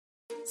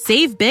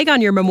Save big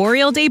on your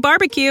Memorial Day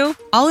barbecue,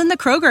 all in the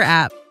Kroger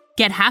app.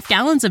 Get half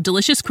gallons of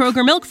delicious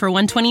Kroger milk for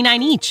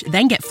 $1.29 each.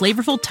 Then get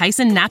flavorful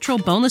Tyson natural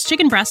boneless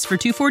chicken breasts for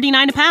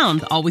 $2.49 a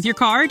pound, all with your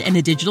card and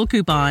a digital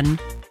coupon.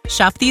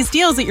 Shop these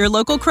deals at your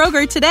local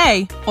Kroger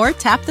today, or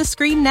tap the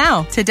screen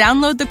now to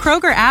download the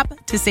Kroger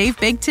app to save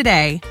big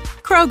today.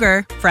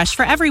 Kroger, fresh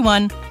for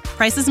everyone.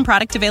 Prices and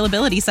product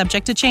availability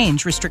subject to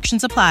change.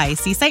 Restrictions apply.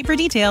 See site for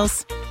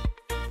details.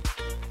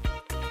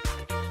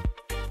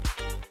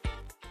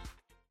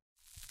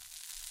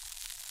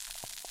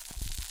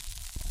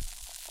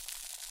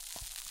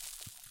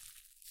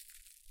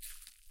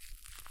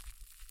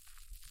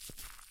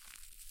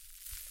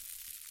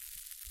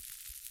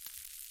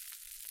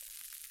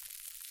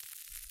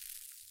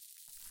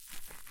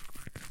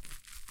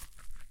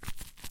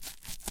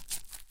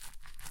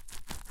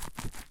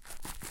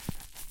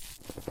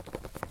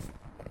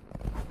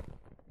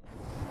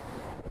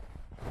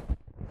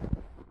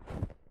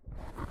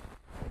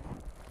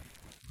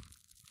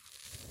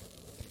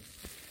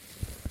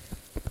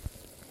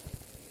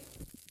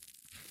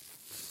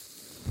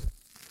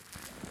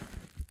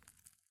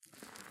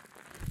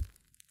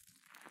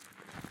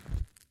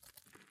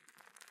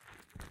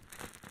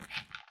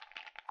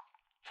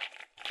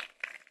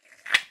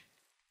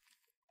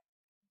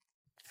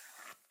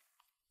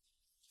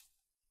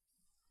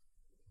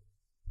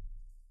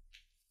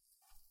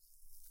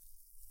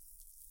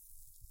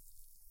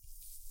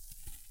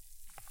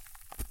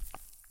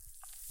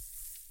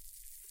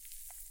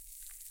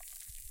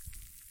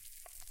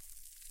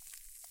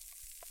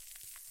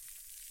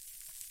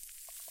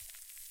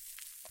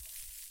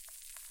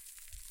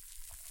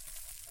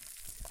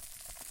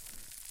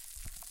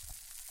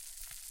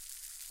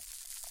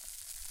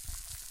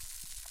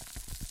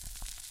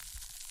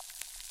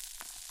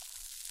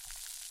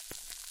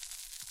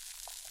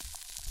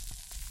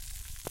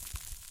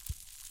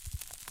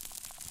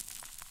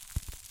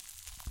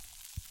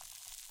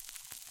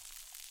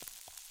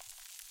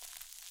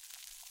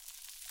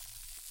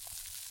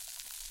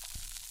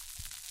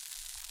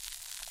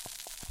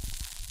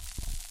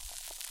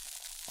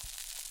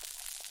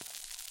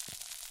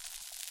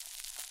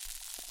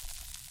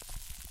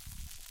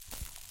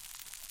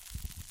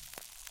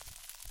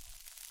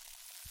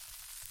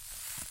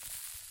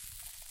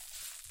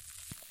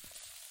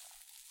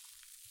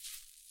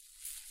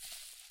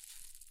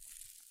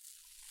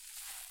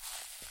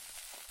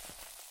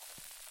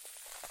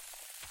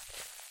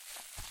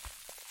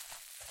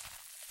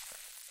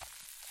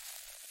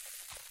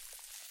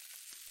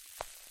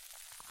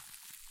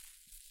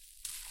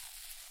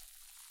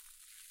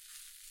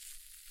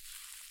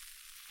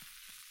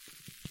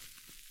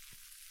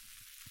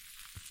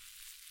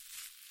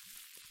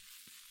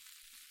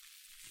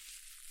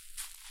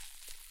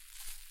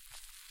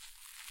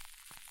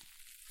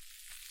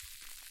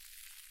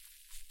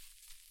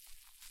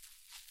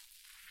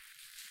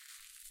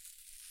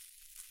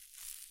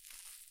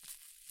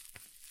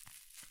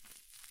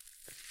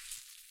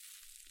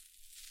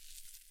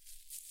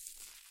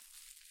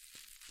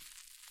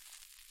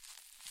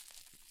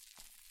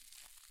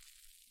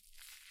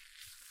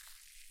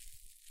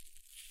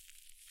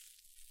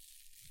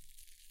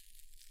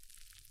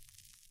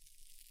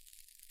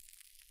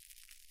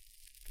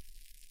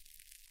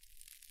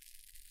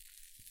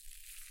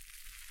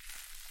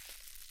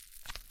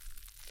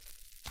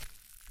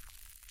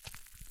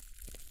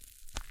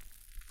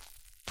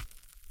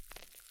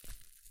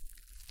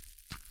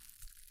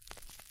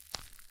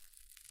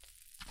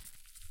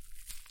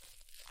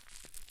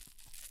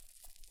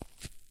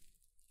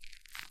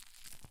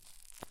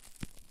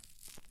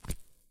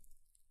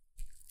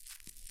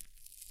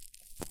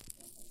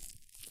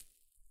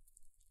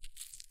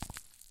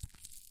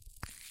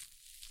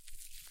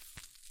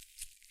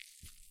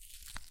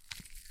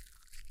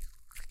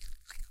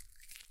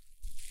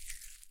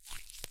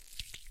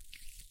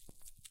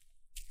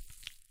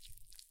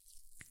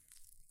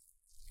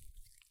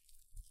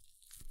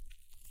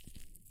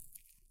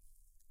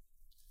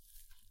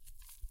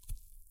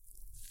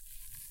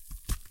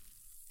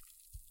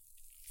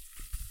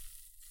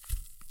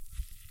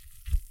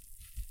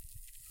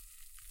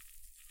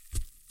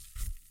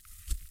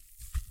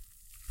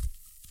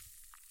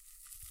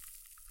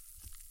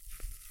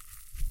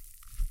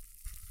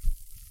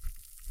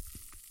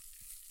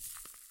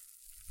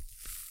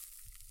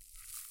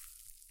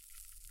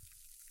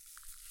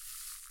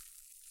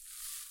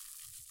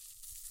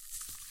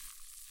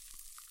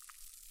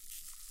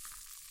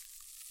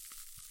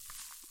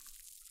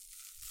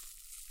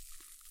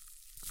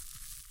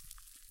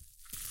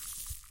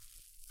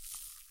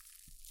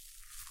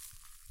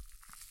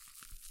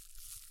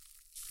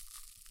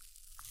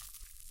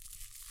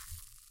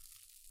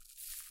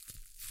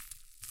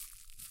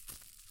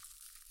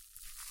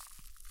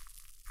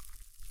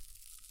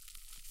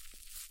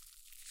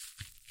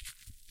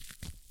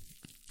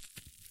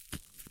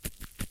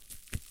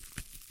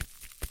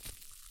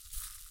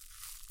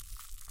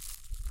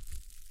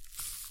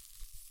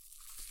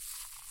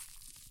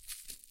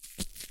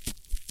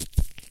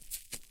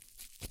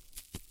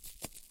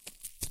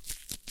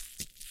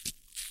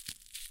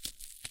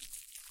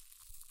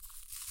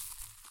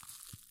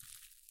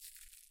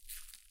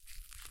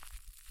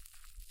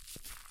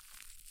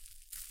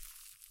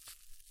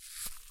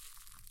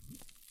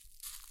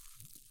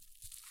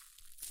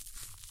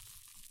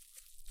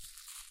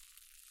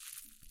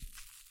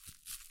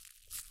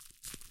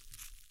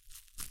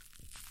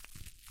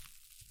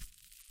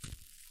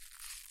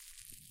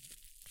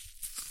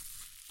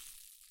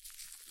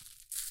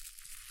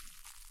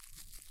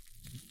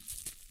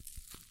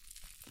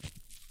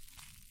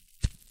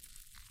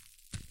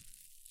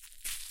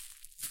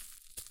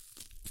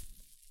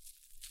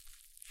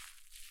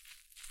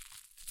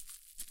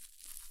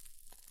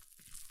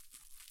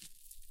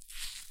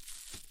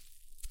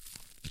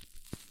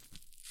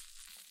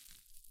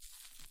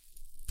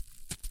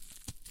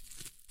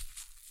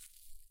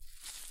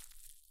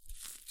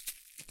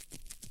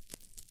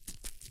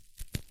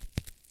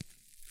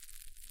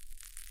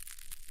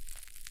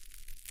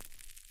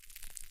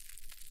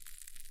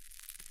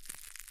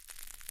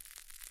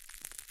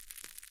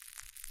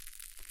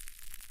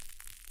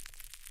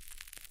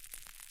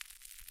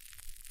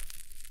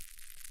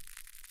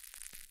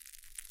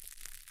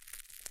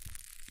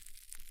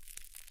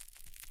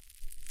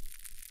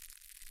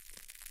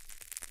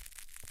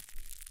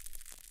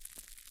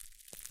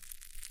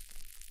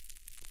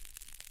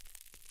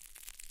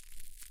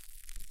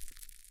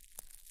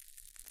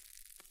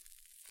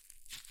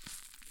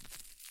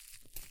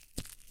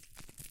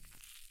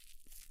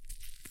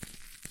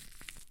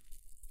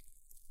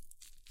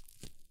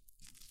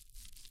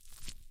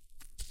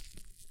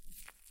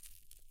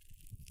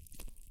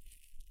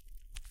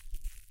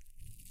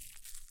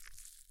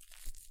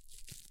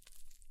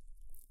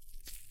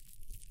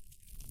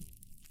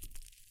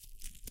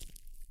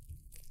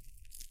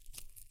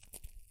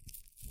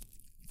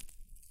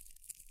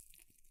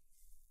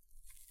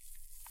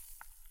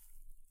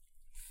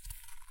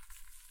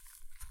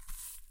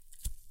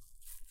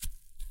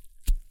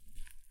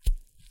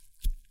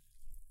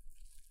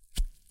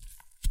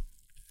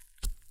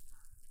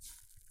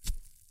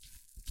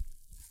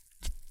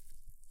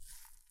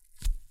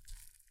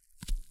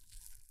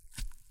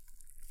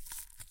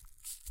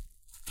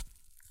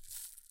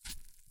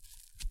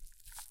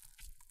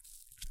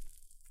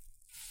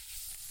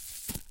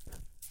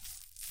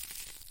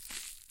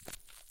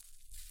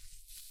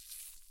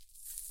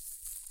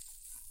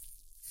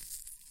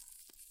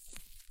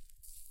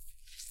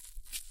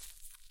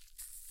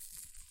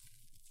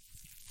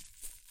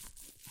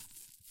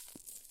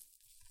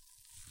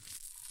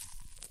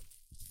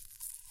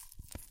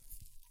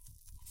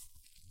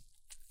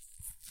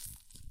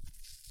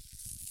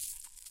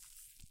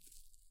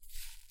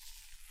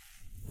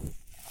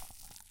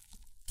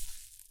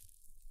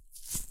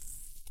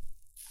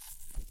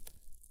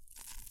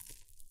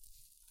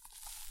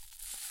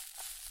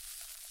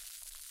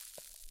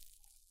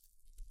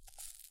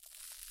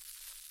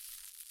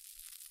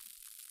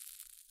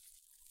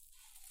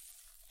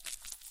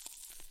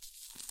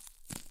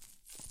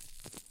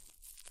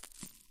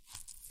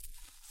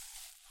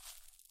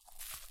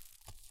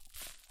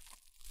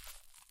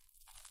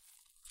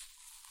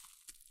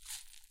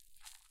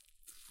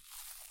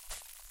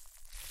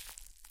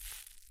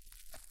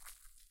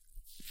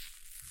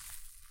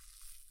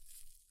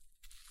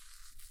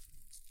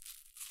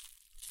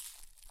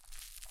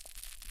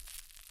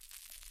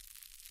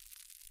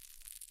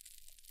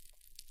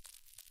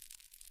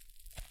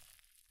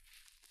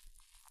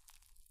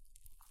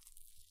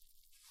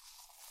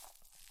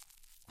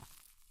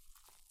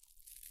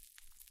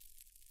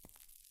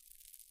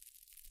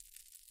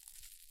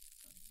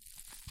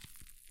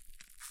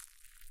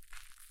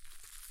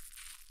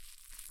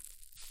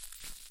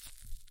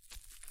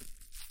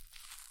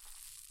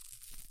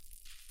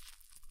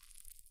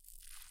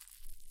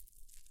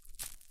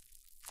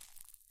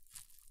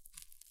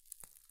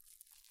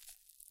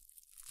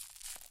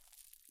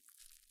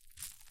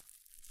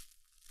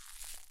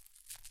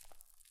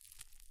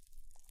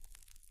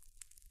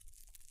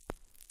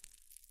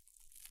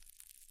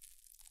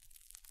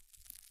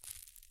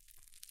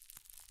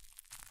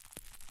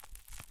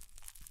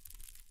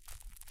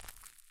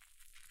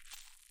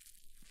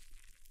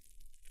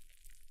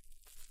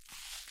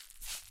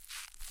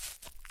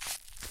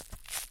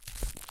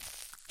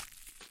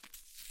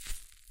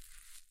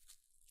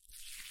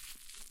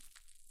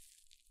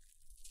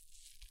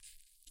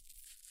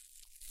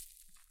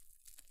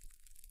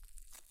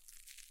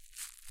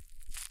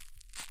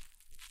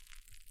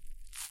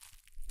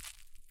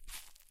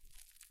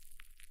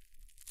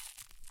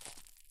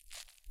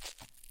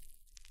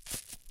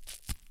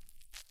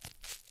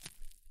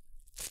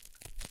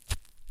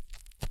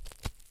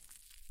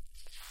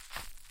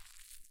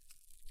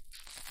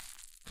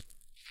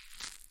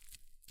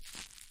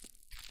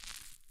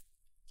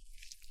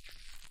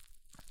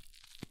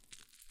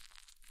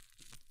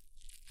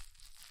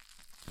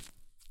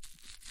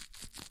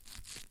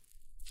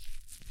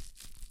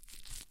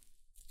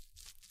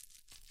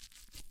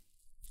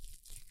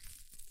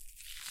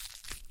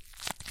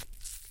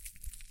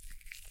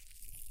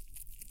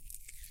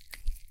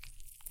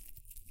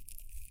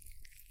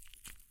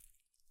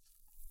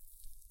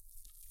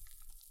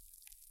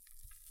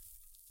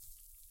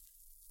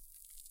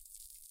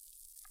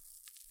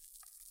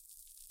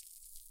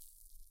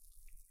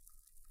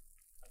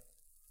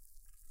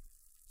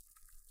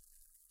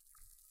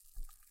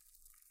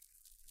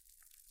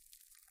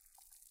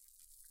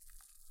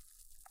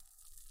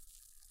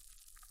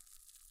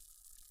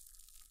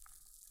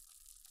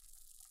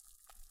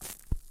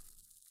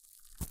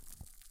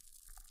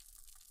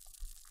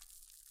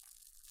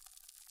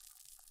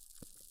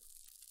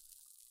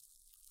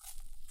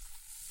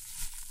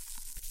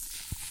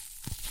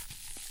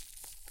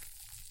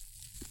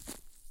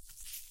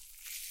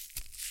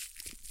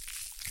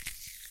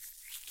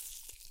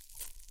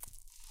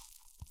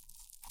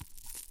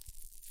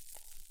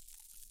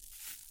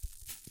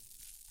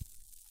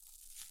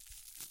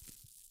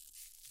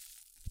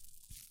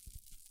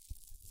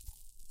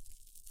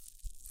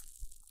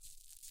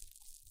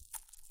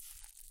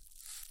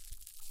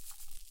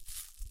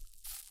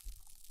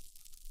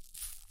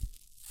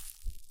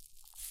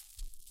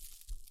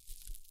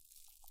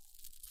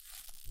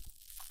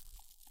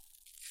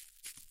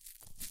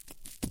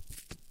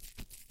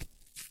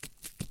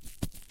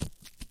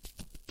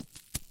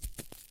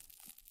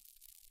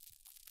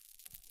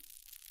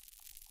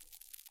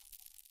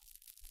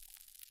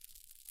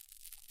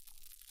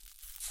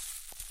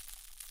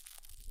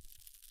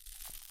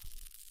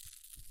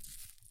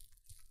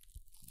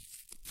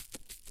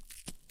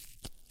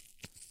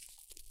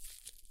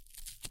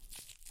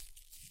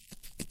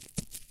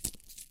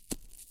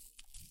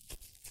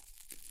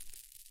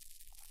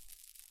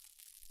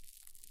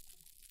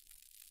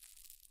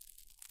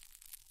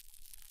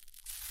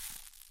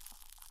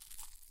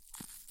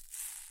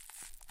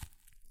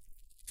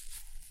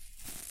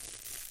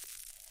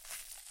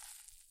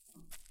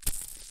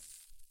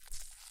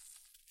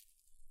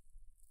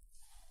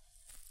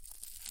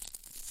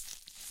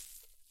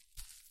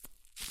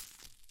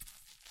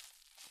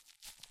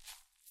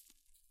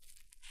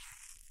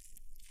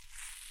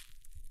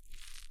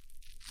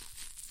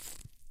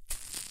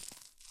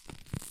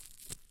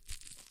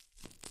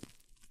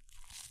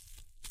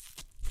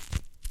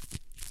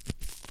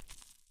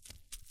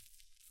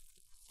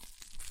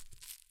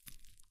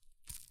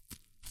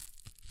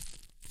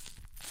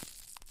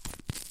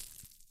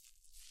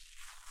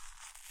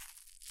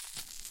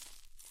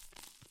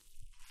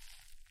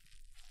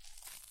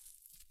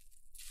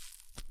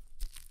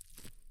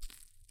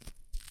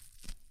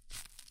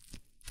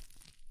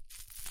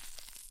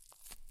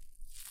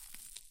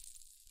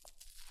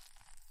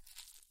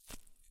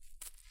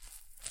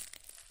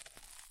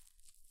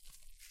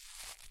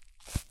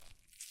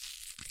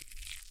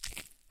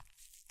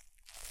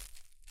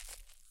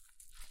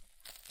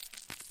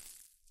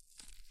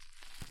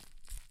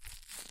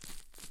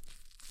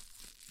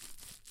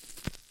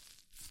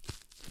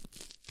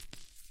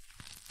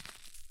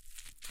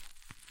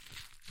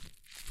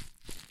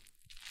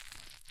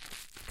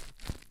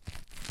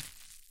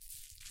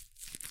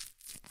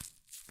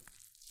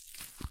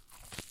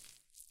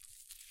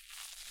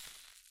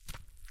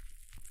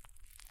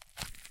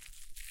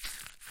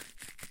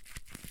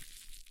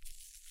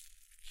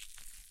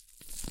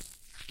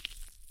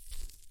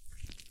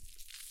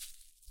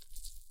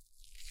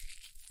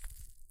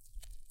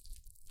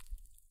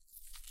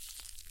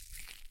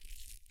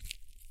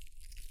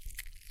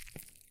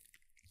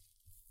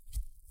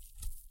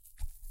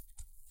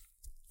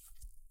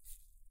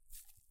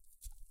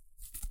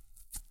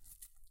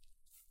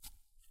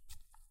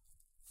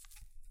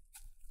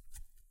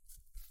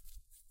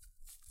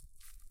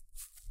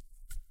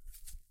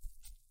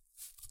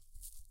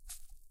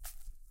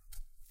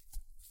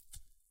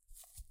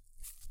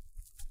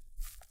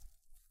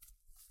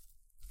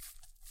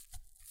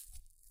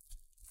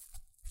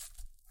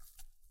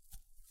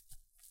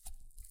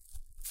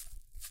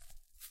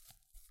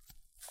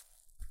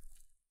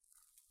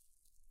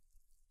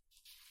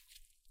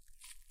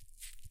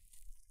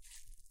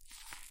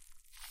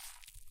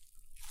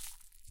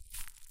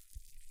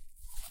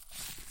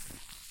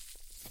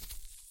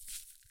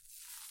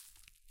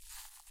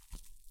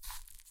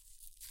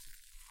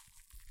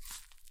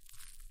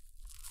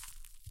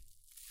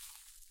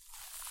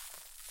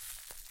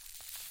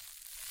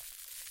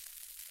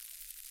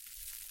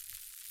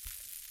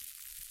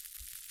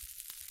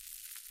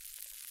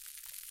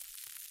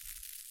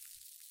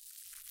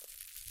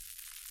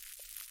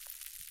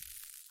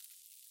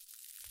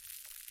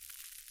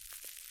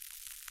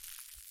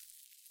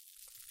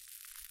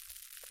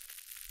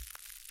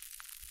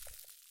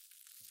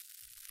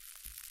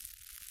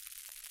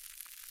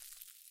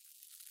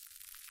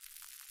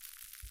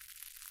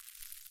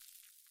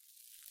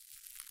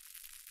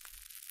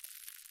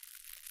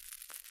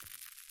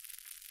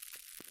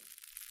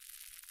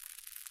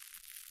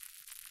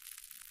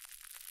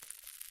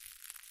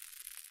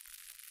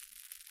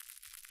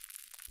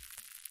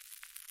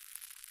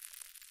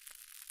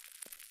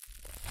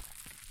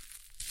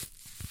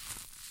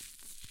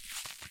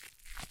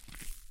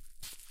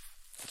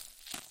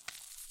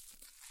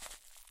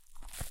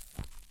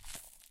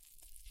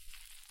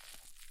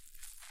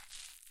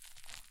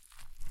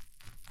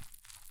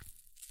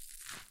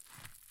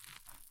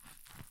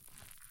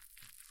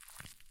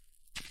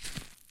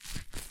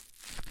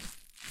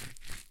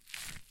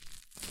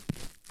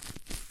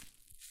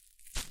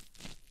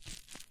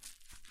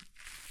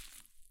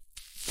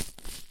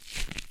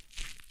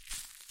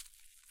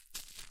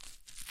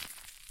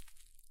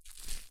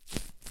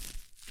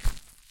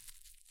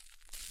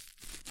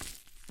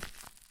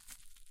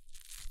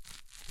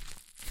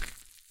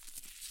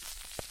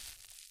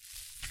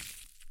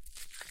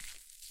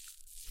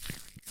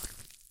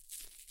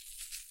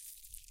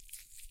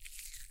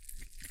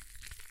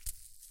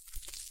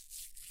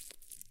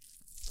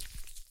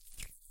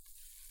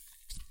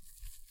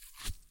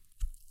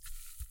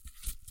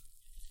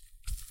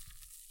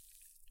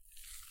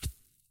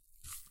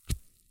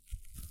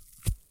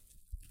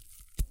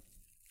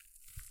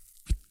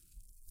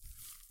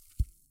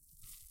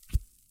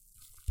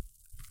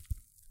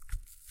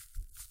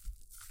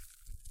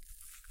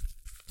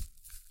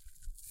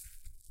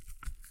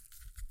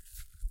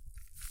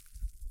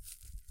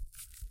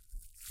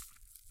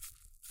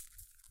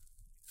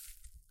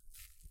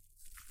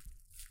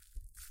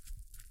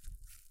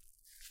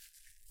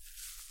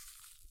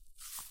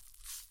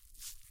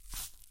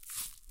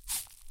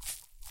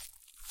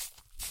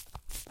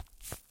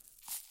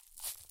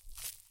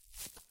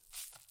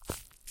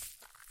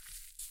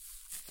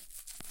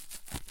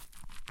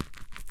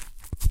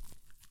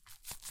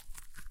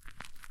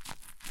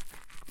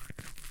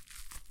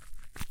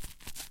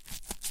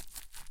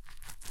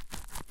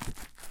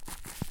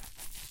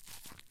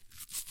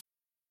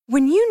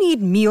 When you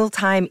need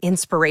mealtime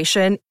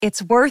inspiration,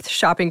 it's worth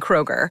shopping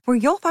Kroger, where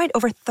you'll find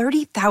over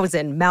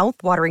 30,000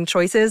 mouth-watering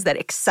choices that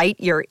excite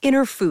your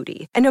inner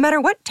foodie. And no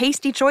matter what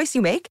tasty choice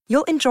you make,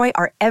 you'll enjoy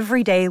our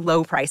everyday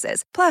low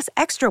prices, plus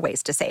extra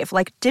ways to save,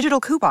 like digital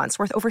coupons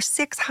worth over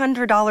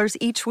 $600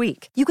 each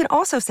week. You can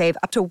also save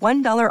up to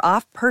 $1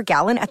 off per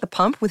gallon at the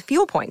pump with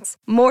fuel points.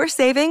 More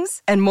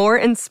savings and more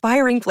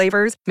inspiring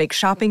flavors make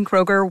shopping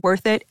Kroger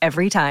worth it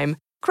every time.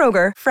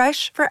 Kroger,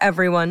 fresh for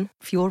everyone.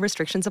 Fuel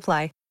restrictions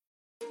apply.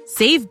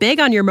 Save big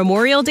on your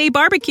Memorial Day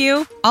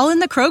barbecue, all in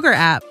the Kroger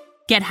app.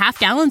 Get half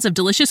gallons of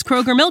delicious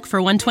Kroger milk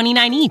for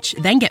 $1.29 each.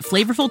 Then get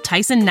flavorful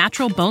Tyson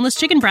natural boneless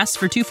chicken breasts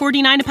for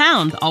 $2.49 a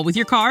pound, all with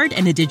your card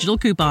and a digital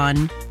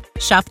coupon.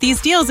 Shop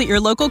these deals at your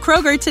local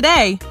Kroger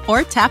today,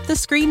 or tap the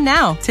screen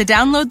now to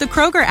download the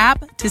Kroger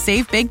app to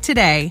save big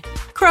today.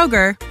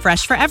 Kroger,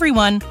 fresh for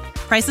everyone.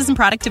 Prices and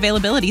product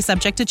availability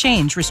subject to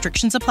change.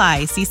 Restrictions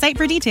apply. See site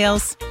for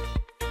details.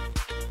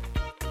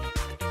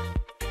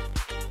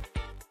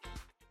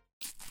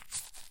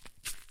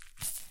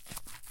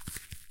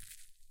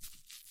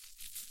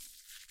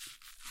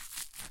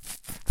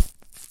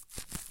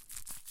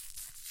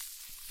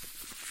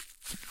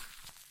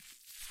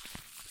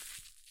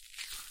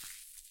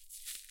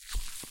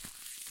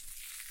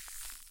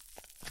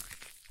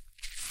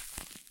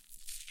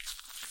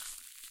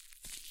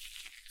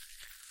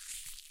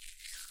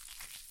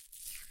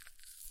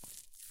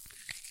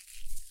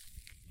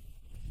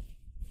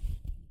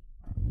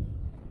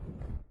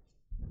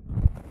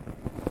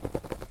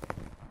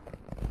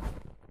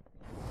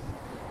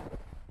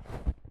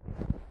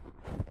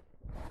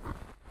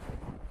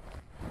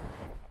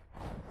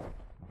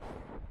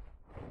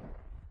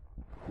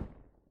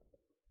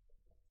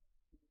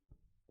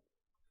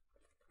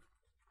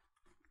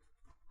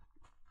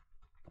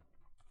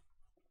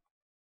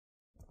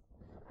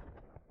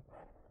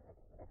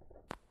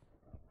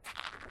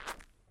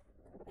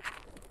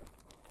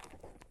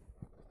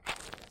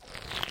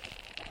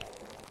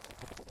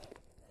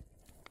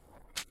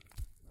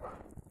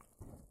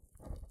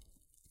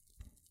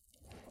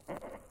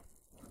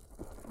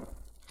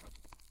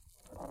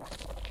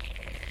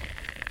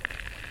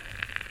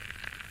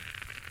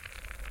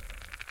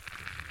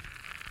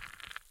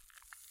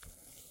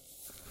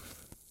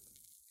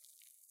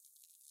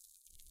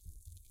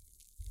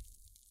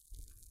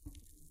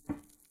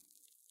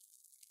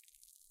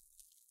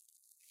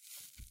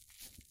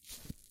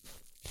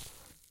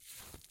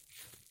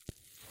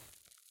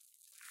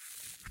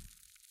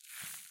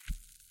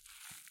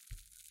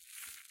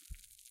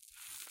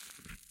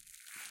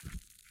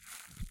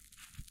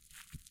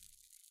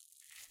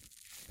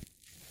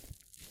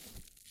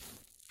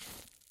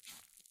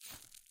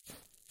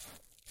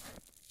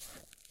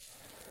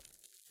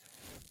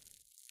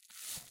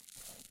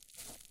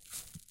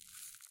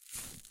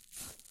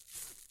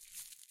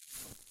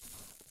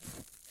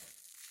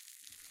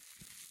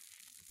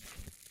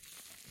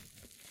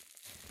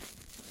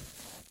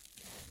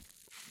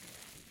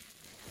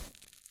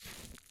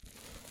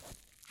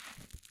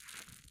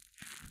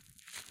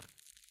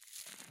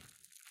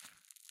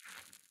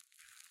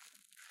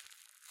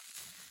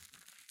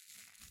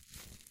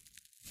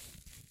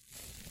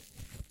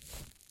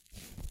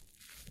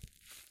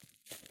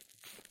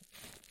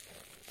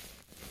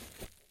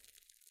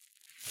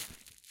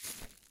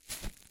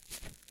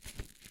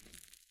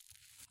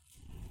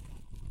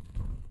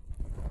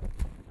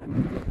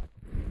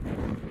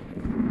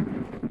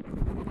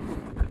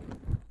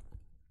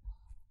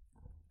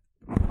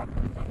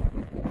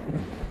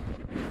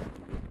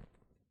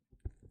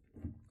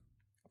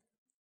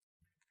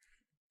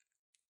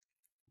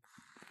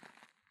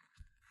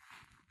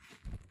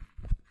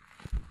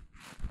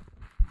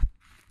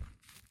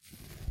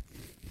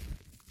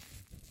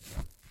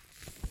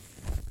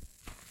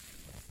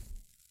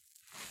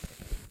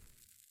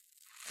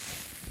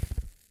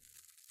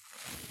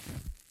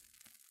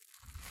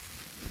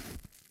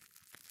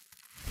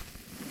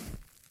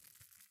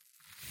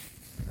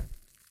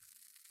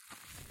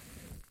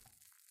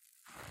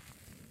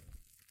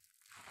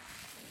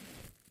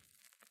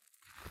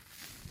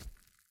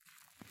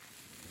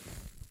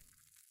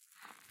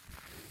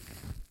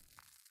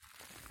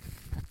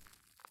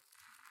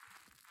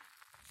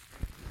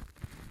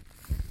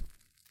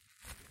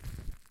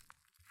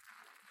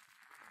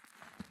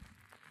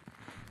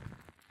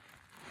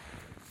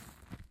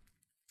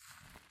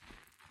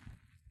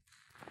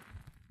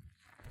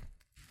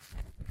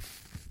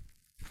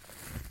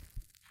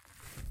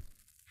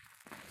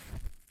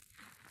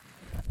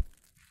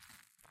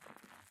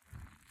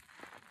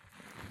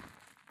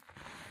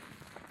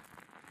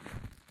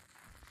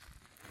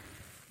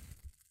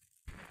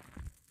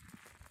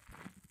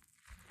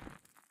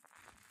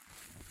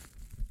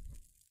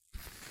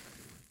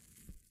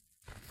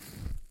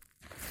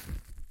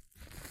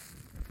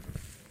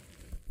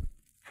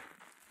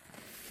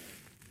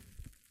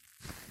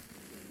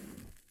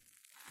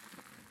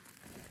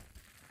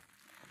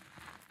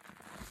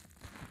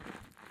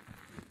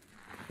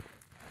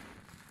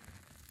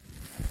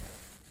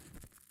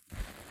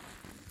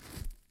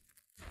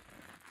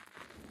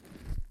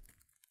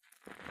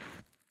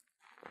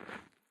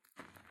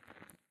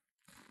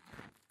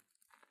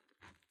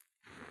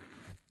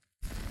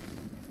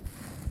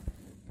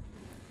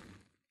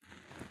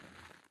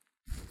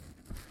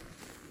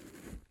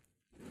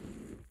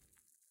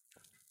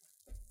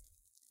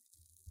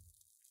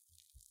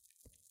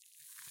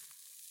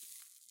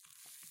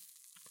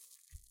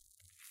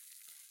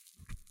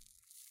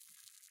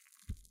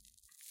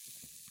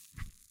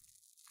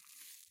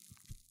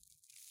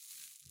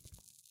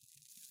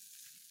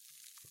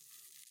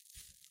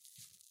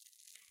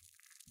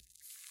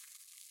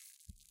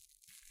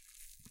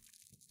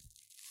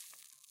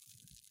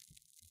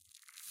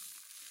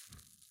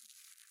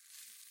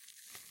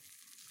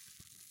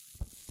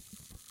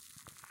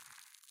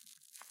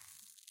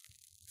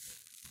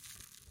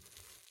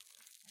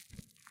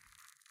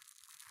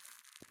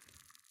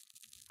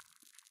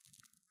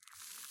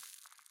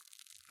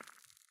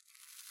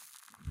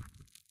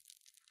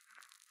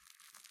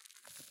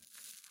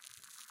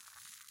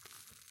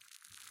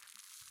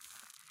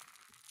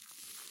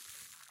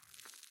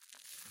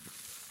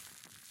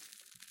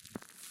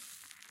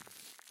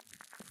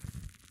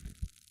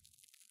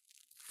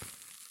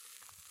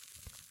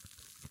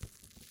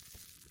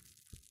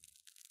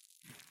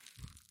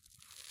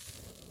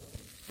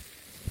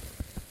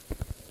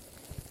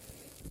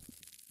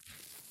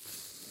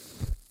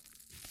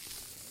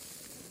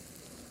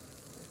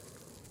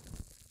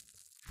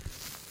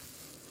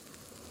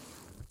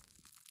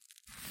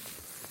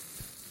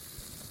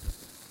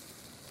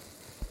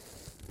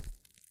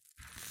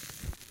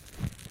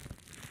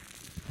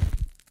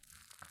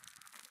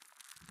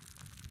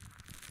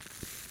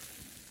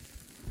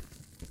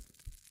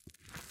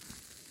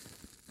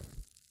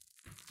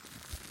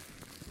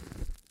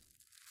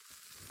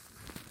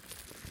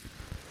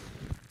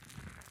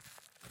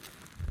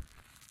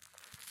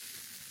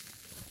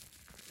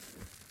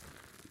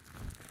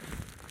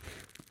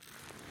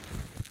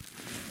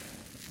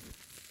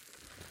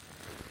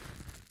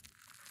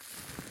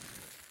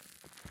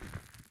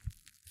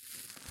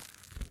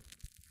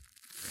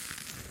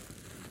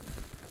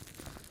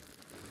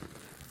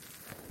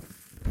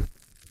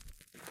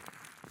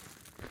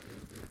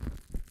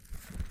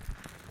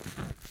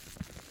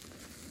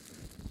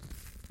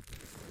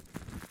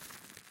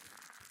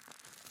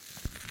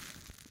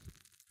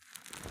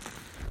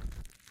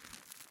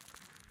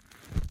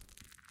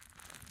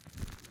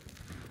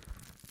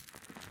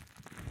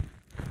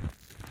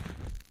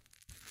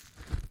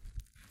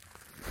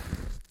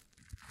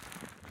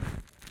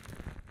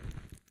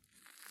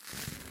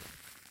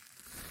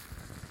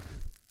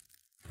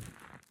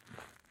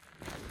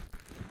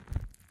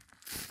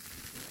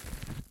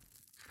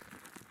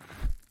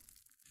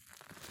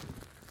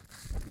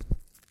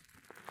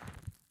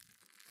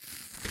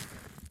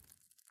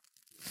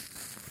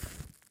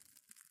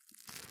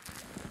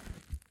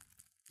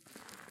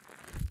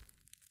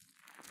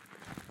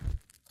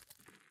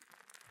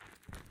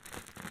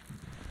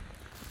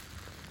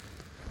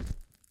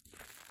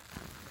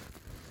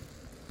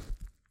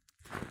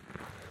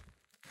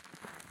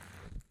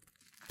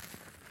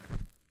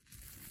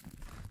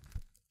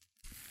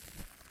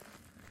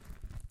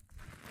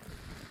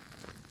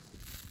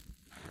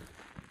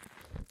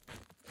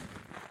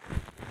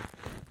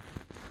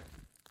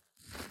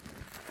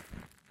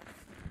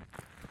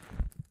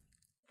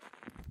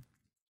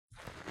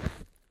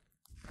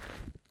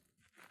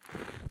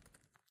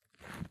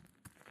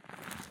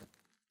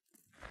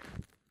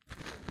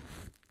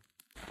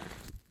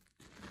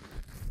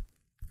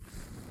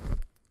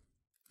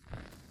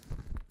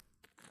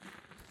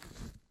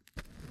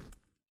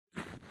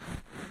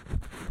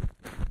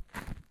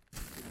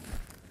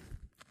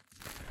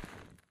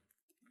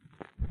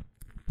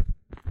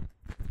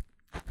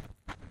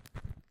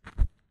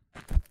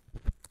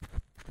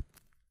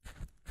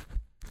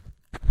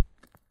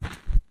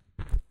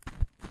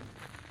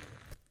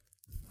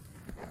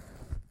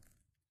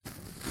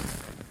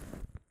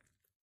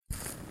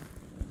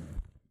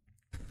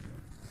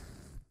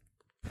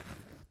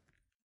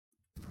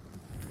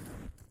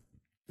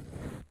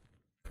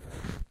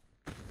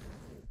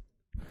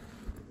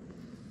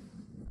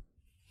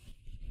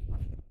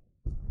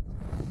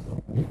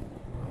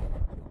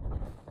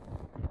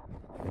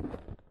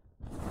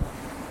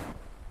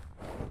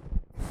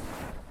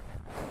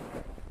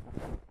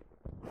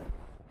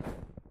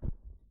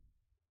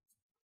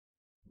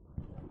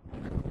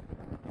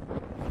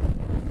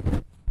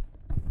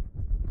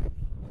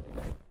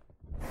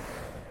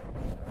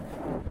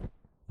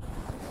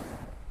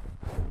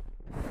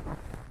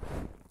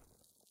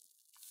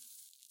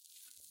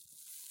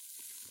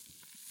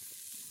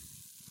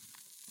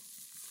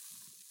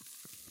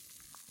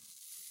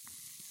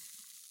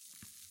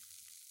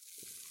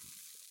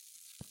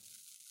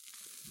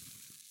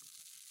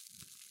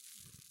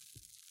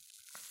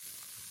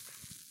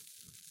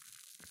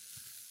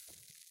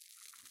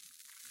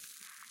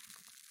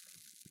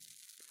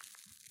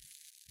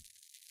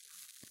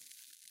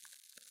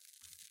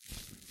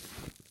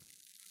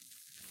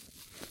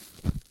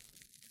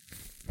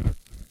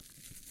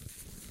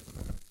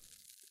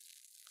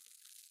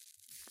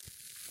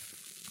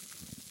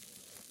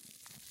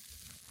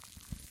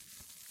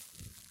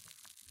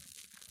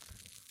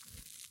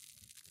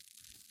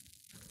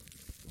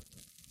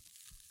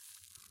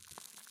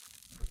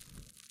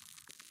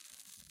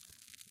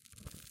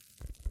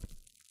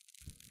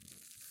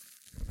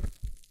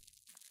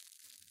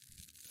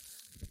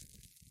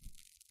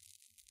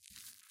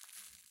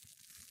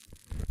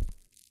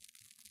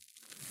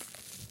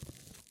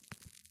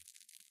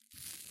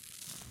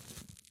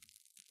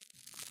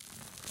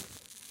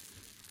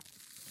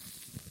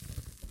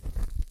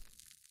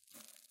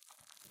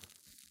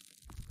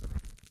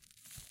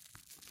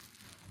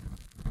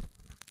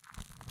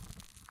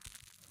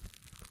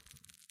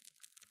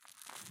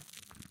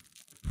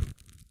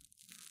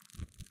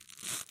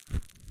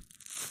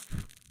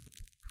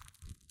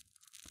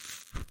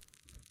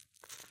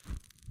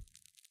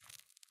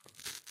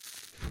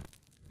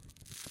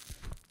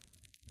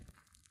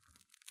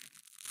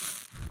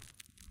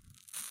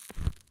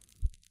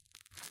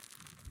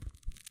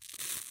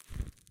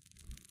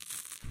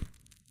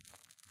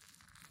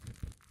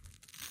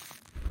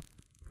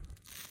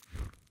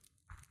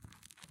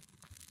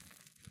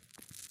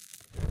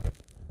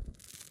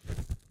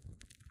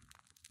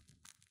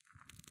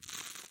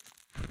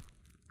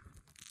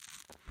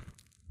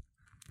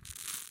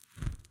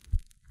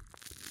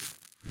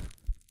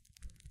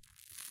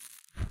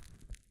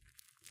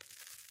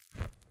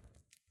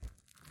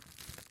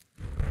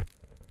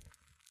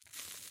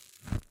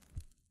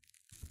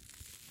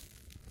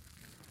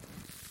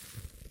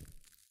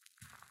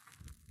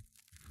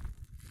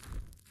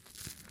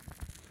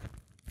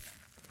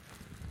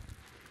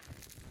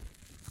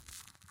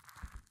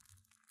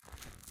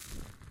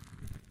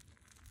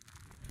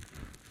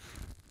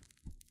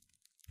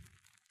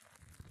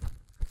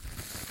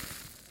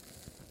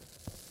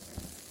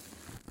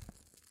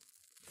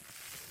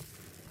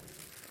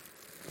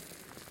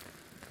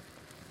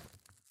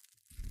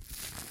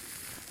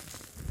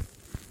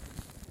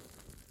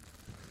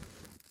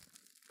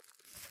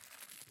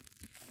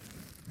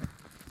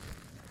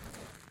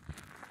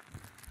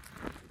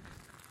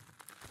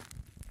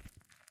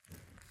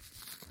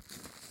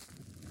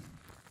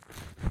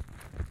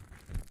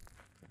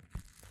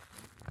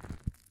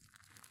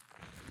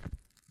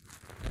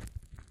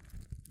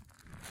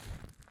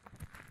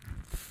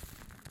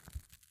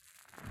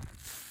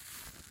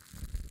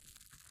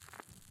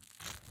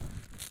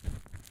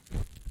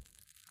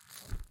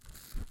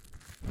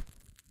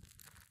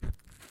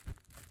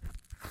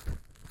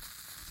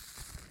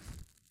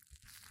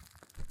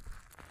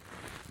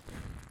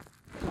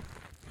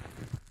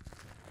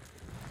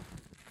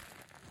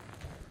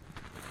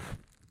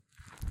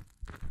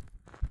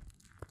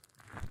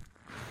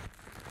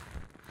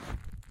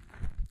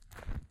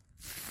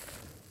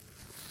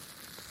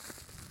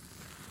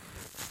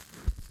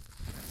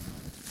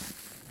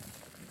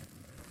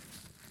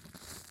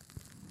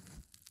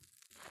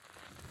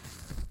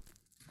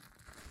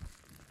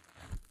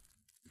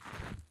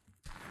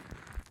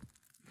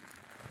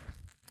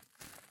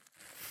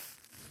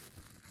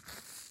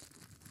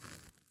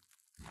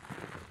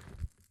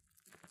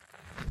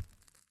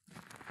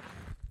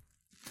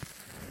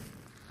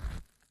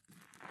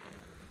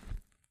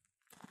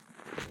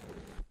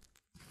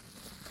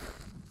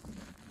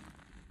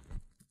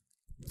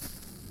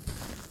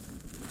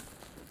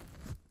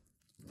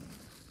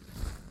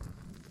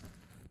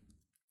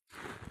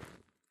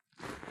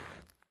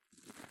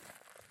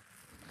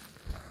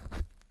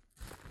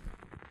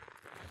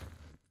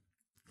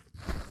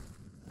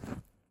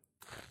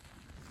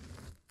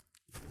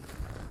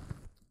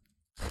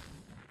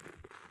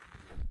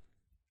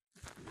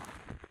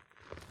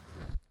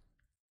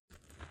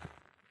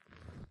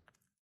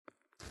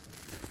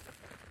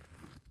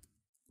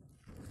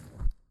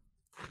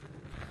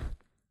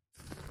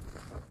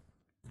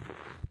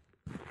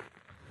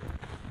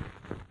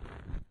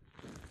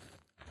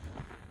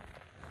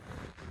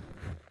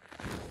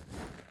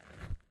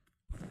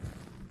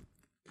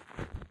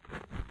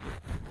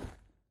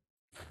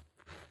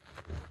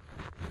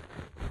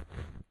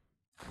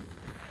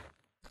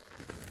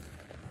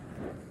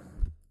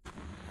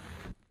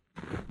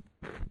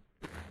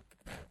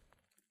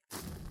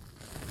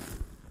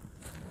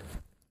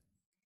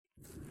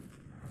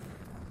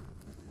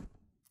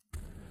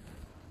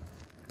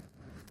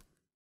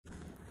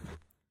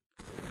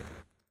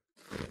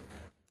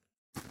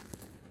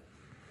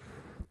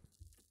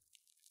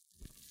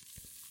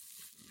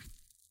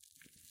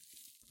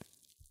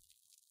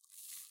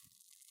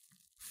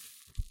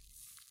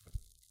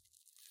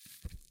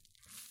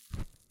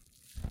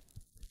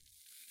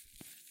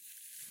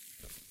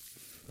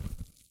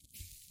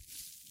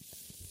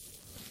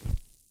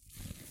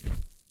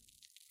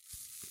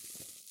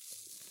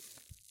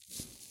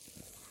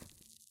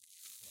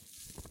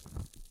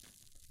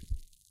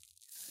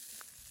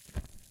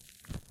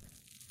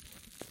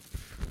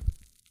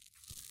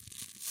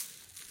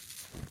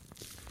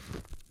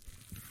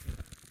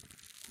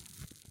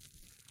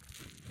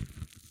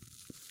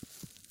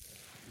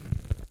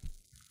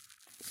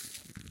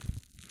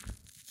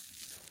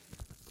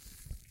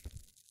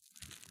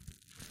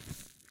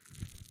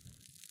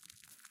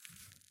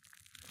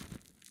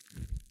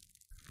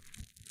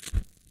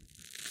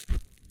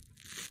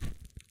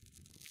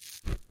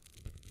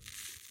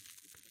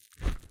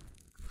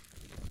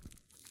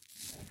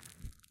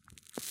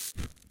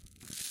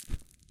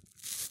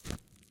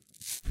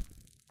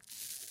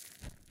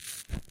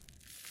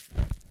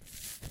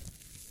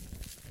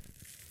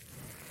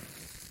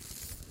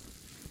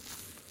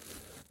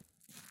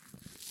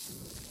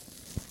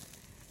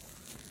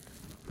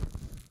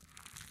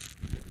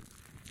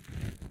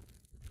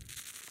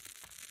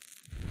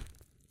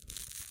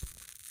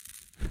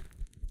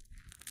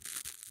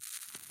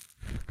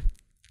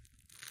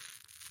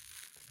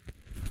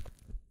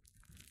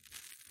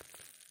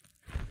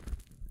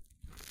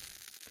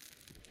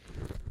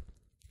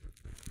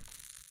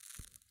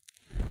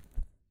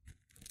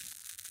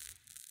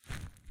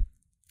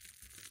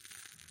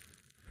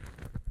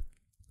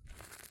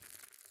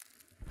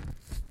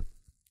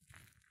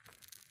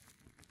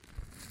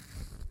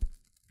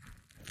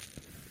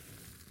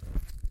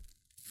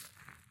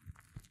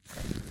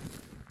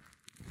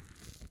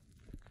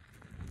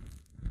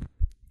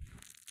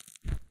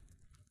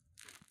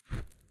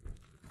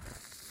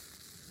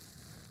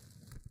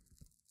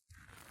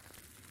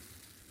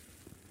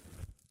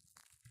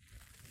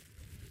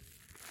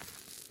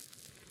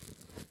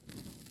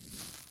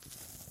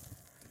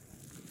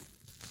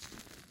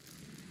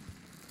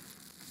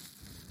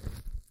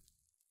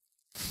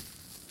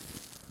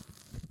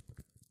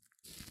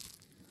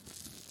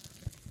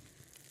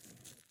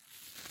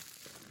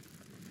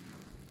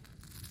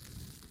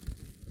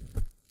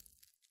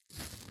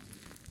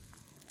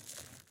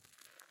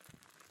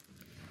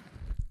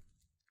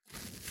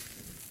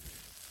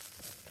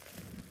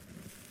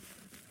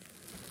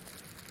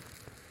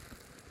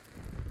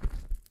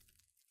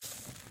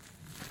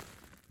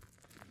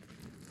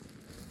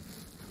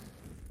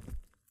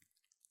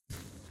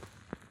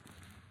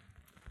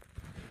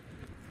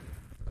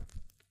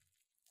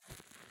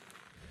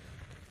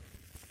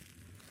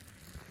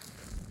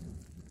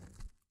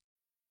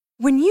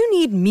 When you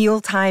need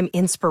mealtime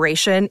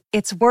inspiration,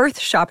 it's worth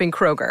shopping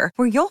Kroger,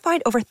 where you'll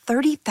find over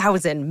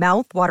 30,000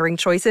 mouth-watering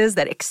choices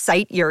that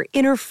excite your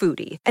inner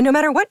foodie. And no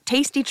matter what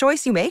tasty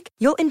choice you make,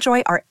 you'll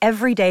enjoy our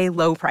everyday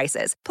low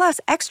prices, plus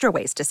extra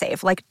ways to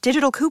save, like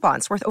digital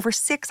coupons worth over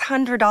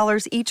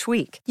 $600 each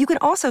week. You can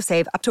also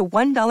save up to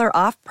 $1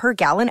 off per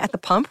gallon at the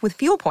pump with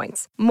fuel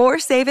points. More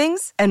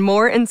savings and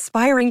more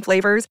inspiring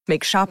flavors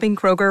make shopping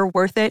Kroger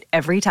worth it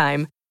every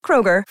time.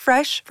 Kroger,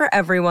 fresh for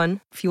everyone.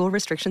 Fuel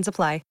restrictions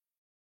apply.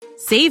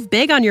 Save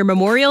big on your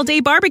Memorial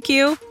Day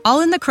barbecue, all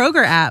in the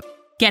Kroger app.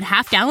 Get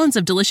half gallons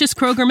of delicious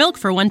Kroger milk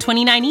for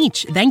 $1.29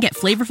 each. Then get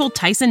flavorful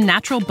Tyson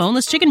natural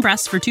boneless chicken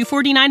breasts for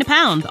 $2.49 a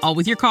pound, all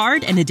with your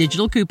card and a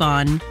digital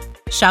coupon.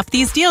 Shop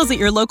these deals at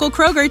your local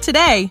Kroger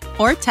today,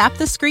 or tap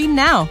the screen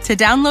now to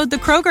download the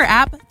Kroger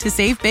app to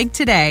save big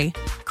today.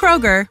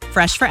 Kroger,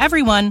 fresh for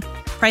everyone.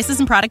 Prices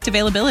and product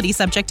availability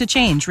subject to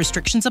change.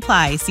 Restrictions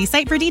apply. See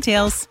site for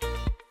details.